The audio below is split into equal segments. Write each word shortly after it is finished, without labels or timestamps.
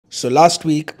So last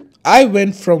week, I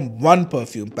went from one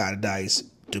perfume paradise,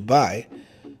 Dubai,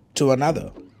 to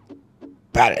another,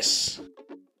 Paris.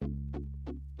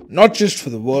 Not just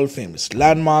for the world famous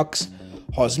landmarks,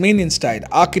 Haussmannian style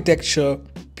architecture,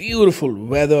 beautiful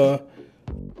weather,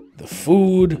 the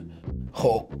food.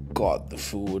 Oh God, the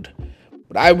food.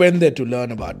 But I went there to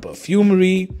learn about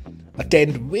perfumery,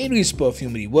 attend various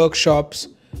perfumery workshops,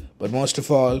 but most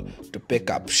of all, to pick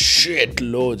up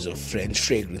shitloads of French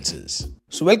fragrances.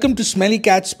 So welcome to Smelly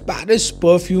Cat's Paris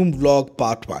Perfume Vlog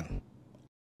Part 1.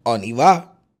 On y va!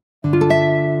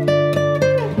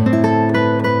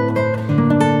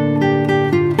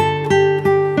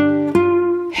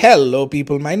 Hello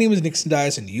people, my name is Nixon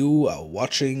Dias and you are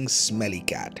watching Smelly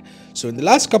Cat. So in the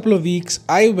last couple of weeks,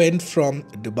 I went from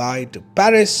Dubai to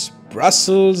Paris,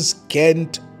 Brussels,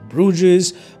 Ghent,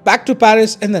 Bruges, back to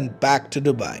Paris and then back to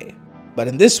Dubai. But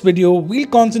in this video, we'll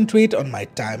concentrate on my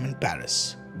time in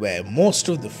Paris, where most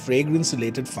of the fragrance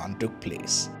related fun took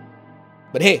place.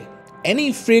 But hey,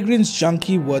 any fragrance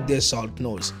junkie worth their salt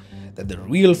knows that the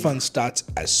real fun starts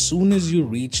as soon as you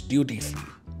reach duty free.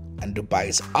 And Dubai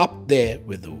is up there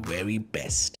with the very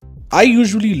best. I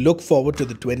usually look forward to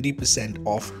the 20%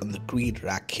 off on the Creed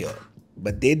rack here,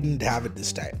 but they didn't have it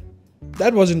this time.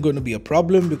 That wasn't going to be a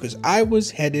problem because I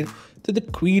was headed to the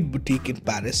Creed boutique in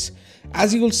Paris,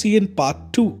 as you will see in part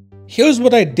 2. Here's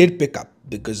what I did pick up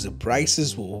because the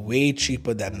prices were way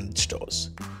cheaper than in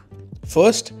stores.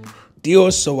 First,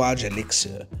 Dior's Sauvage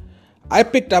Elixir. I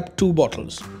picked up 2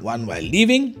 bottles, one while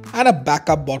leaving and a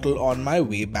backup bottle on my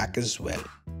way back as well.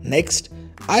 Next,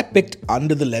 I picked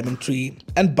Under the Lemon Tree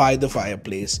and By the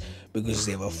Fireplace because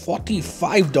they were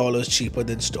 $45 cheaper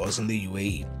than stores in the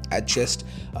UAE at just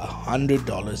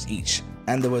 $100 each,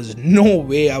 and there was no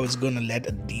way I was gonna let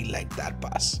a deal like that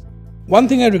pass. One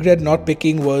thing I regret not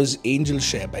picking was Angel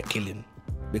Share by Kilian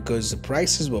because the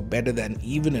prices were better than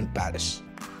even in Paris.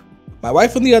 My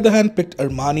wife on the other hand picked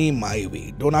Armani My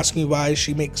Way. Don't ask me why,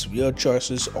 she makes weird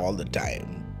choices all the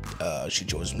time. She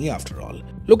chose me after all.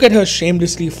 Look at her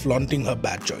shamelessly flaunting her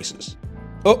bad choices.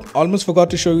 Oh, almost forgot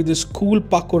to show you this cool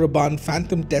Paco Rabanne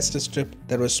Phantom Tester strip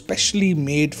that was specially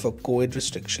made for COVID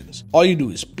restrictions. All you do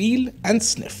is peel and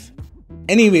sniff.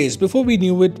 Anyways, before we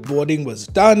knew it, boarding was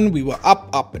done, we were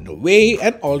up and away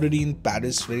and already in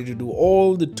Paris ready to do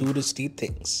all the touristy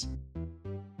things.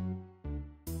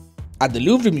 At the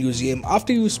Louvre Museum,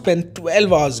 after you spend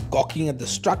 12 hours gawking at the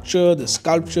structure, the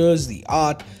sculptures, the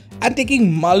art, and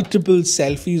taking multiple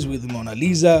selfies with the Mona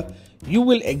Lisa, you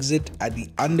will exit at the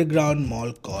underground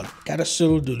mall called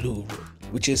Carousel du Louvre,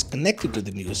 which is connected to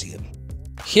the museum.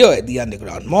 Here at the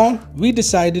underground mall, we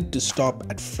decided to stop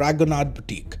at Fragonard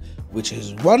Boutique, which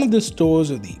is one of the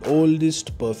stores of the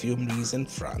oldest perfumeries in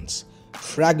France,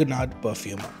 Fragonard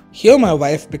Parfumer. Here my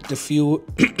wife picked a few,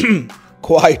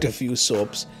 quite a few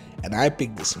soaps, and I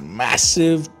picked this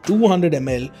massive 200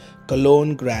 ml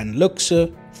Cologne Grand Luxe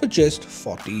for just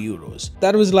 40 euros.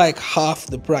 That was like half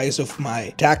the price of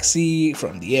my taxi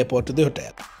from the airport to the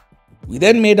hotel. We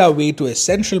then made our way to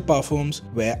Essential Parfums,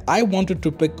 where I wanted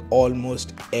to pick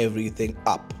almost everything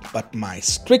up. But my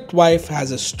strict wife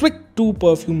has a strict 2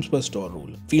 perfumes per store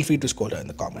rule. Feel free to scold her in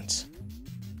the comments.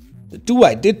 The 2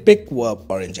 I did pick were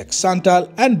Orange X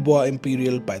Santal and Bois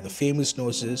Imperial by the famous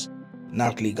noses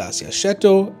Nathalie Garcia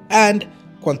Chateau and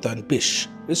Quentin Biche,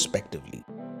 respectively.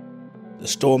 The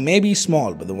store may be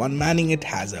small, but the one manning it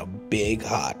has a big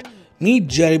heart. Meet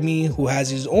Jeremy, who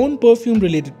has his own perfume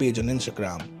related page on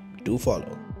Instagram. Do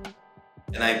follow.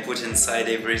 And I put inside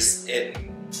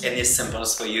any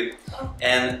samples for you.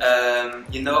 And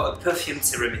you know, a perfume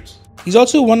ceramic. He's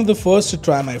also one of the first to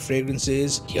try my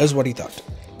fragrances. Here's what he thought.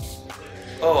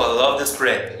 Oh, I love the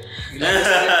spray.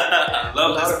 I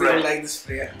love the spray. People like the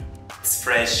spray. It's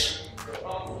fresh,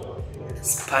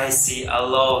 spicy. I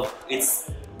love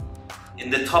it's. In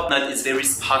the top note, it's very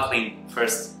sparkling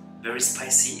first, very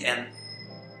spicy, and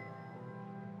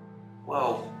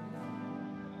wow.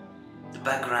 The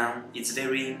background is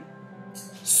very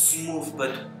smooth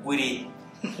but woody,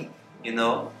 you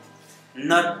know,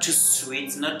 not too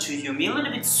sweet, not too yummy, a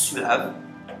little bit suave,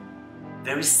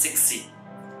 very sexy,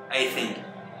 I think,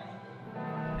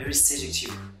 very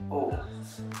seductive. Oh.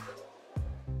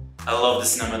 I love the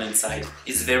cinnamon inside.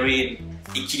 It's very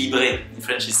équilibré. In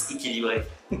French, it's équilibré.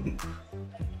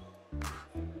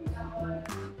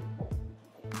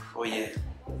 Oh yeah.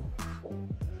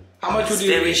 How much would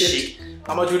you rate it?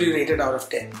 How much would you rate it out of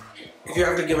 10? If you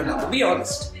have to give a number, be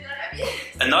honest.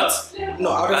 A not?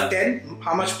 No, out of 10,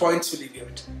 how much points will you give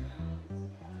it?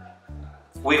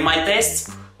 With my taste,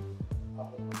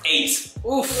 8.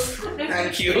 Oof,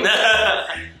 thank you.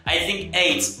 I think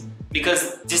 8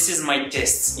 because this is my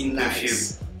taste in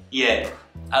perfume. Yeah,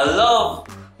 I love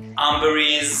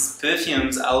amberries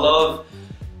perfumes. I love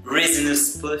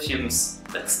resinous perfumes.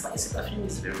 But spicy perfume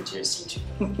is very interesting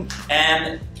too.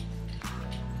 And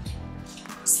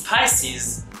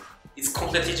spices is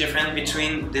completely different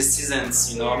between the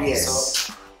seasons, you know. Yes.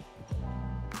 So,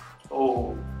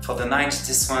 oh, for the night,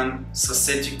 this one so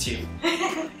seductive.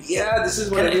 Yeah, this is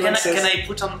what everyone says. Can I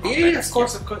put on? Yeah, of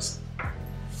course, of course.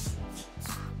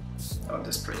 Oh,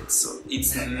 the spray,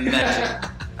 it's magic.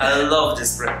 I love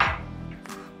this spray.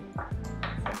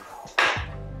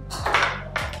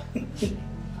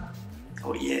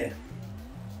 Oh yeah.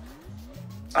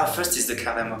 First is the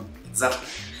cardamom, exactly.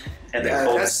 And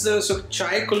that's the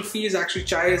chai kulfi is actually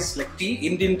chai is like tea,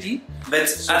 Indian tea. But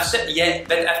so after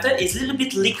it's a little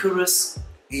bit licorice.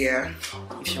 Yeah.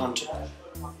 If you want to.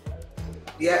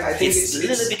 Yeah, I think it's a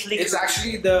little bit licorice. It's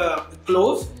actually the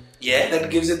clove. Yeah. That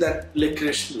gives it that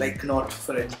licorice like note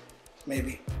for it,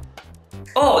 maybe.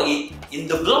 Oh, in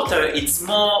the blotter it's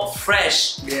more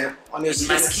fresh. Yeah. On your skin.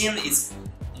 My skin is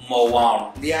more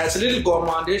warm. Yeah, it's a little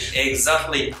gourmandish.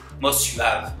 Exactly. More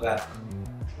suave. Yeah.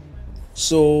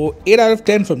 So 8 out of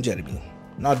 10 from Jeremy.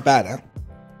 Not bad, huh?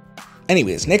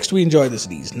 Anyways, next we enjoy the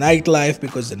city's nightlife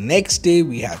because the next day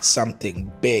we had something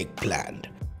big planned.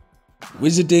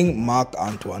 Visiting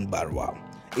Marc-Antoine Barrois.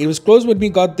 It was closed when we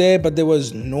got there, but there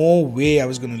was no way I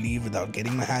was going to leave without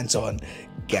getting my hands on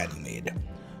Ganymede.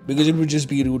 Because it would just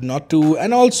be rude not to,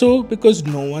 and also because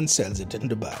no one sells it in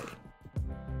Dubai.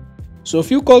 So a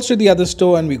few calls to the other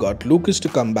store and we got Lucas to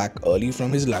come back early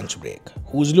from his lunch break.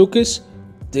 Who's Lucas?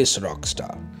 This rock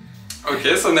star.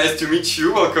 Okay, so nice to meet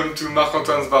you. Welcome to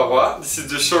Marc-Antoine Barrois. This is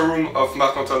the showroom of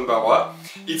Marc-Antoine Barrois.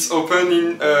 It's opened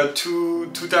in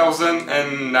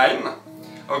 2009.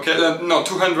 Okay, no,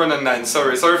 209.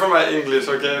 Sorry for my English.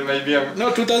 Okay, maybe I'm.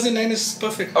 No, 2009 is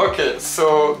perfect. Okay,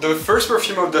 so the first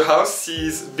perfume of the house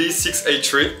is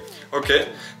B6A3. Okay,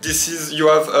 this is you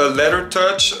have a leather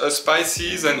touch,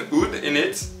 spices and oud in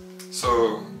it.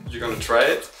 So you're gonna try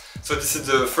it. So this is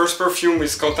the first perfume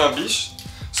with Quentin Biche.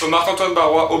 So Marc-Antoine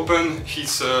Barrois opened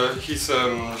his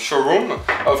showroom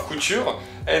of couture,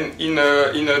 and in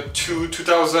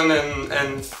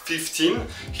 2015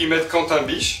 he met Quentin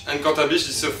Biche, and Quentin Biche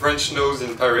is a French nose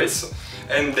in Paris,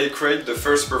 and they create the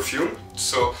first perfume.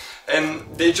 So and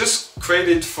they just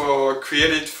created for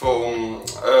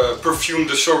perfume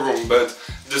the showroom, but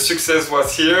the success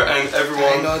was here and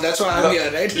everyone. I know, that's why I'm here,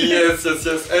 right? Yes.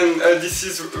 And this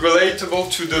is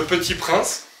relatable to the Petit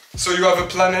Prince. So you have a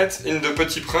planet in the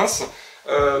Petit Prince.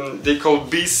 They call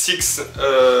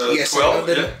B612. Yes,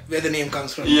 where the name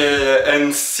comes from. Yeah,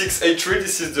 and 683.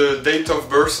 This is the date of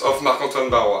birth of Marc-Antoine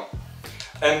Barrois.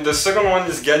 And the second one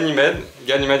is Ganymede.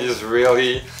 Ganymede is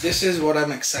really... This is what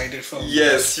I'm excited for.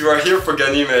 Yes, you are here for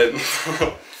Ganymede.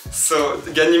 So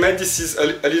Ganymede, this is a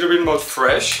little bit more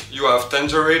fresh. You have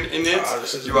tangerine in it. Oh,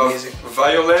 this is you amazing. have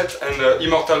violet and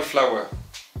immortal flower.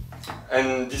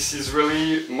 And this is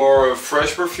really more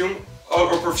fresh perfume.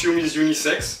 Our perfume is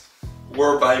unisex,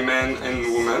 worn by men and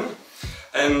women.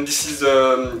 And this is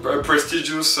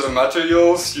prestigious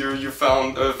materials. You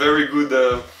found a very good.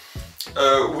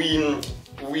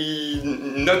 We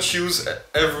not use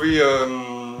every.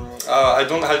 I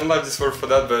don't have this word for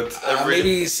that, but every.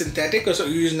 Maybe synthetic or so.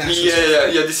 You use natural.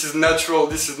 Yeah. This is natural.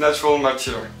 This is natural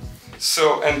material.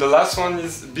 So, and the last one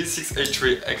is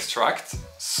B6A3 extract.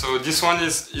 So this one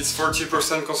is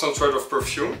 40% concentrate of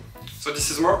perfume. So this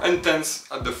is more intense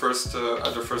at the first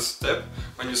step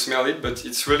when you smell it, but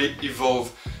it's really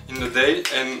evolved in the day.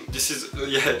 And this is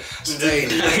It's very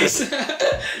nice.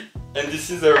 And this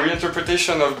is a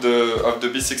reinterpretation of the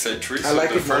B6A3. I like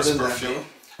the it more first than perfume.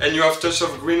 that. And you have touch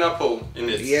of green apple in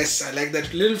it. Yes, I like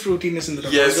that little fruitiness in the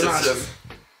top. Yes.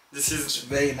 This is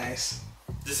very nice.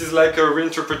 This is like a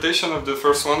reinterpretation of the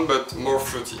first one, but more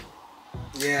fruity.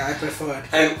 Yeah, I prefer it.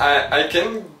 And I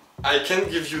can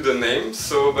give you the name.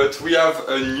 So, but we have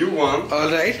a new one.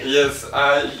 All right. Yes,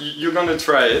 you're gonna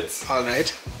try it. All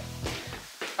right.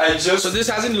 So this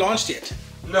hasn't launched yet.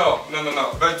 No.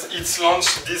 But it's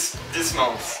launched this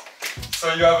month.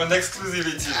 So you have an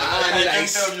exclusivity. I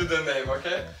nice. can tell you the name,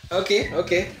 okay?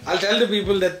 Okay. I'll tell the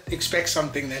people that expect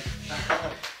something then.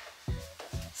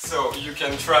 So you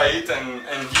can try it and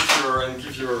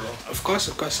give your. Of course.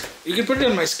 You can put it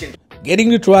on my skin.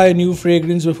 Getting to try a new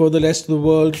fragrance before the rest of the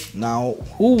world. Now,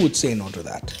 who would say no to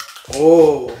that?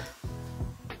 Oh.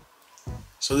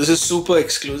 So this is super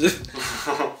exclusive.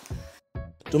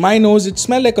 To my nose, it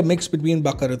smelled like a mix between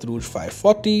Baccarat Rouge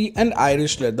 540 and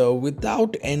Irish leather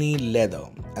without any leather.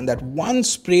 And that one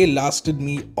spray lasted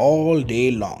me all day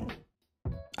long.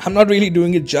 I'm not really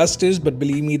doing it justice, but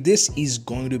believe me, this is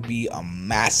going to be a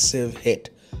massive hit.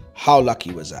 How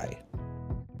lucky was I?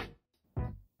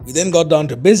 We then got down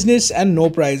to business and no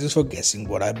prizes for guessing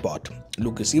what I bought.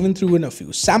 Lucas even threw in a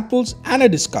few samples and a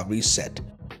discovery set.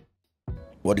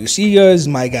 What you see here is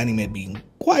my Ganymede being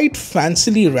quite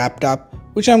fancily wrapped up,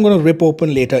 which I'm going to rip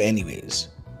open later anyways.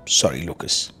 Sorry,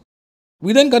 Lucas.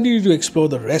 We then continue to explore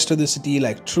the rest of the city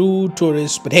like true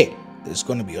tourists, but hey, there's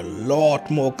going to be a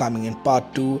lot more coming in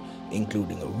part 2,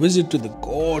 including a visit to the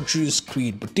gorgeous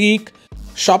Creed boutique,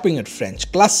 shopping at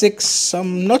French classics,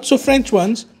 some not so French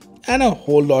ones, and a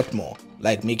whole lot more,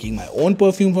 like making my own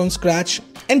perfume from scratch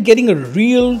and getting a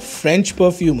real French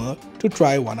perfumer to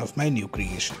try one of my new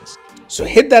creations. So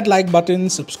hit that like button,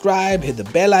 subscribe, hit the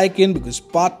bell icon because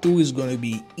part 2 is going to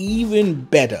be even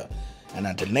better. And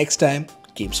until next time,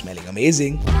 keep smelling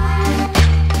amazing.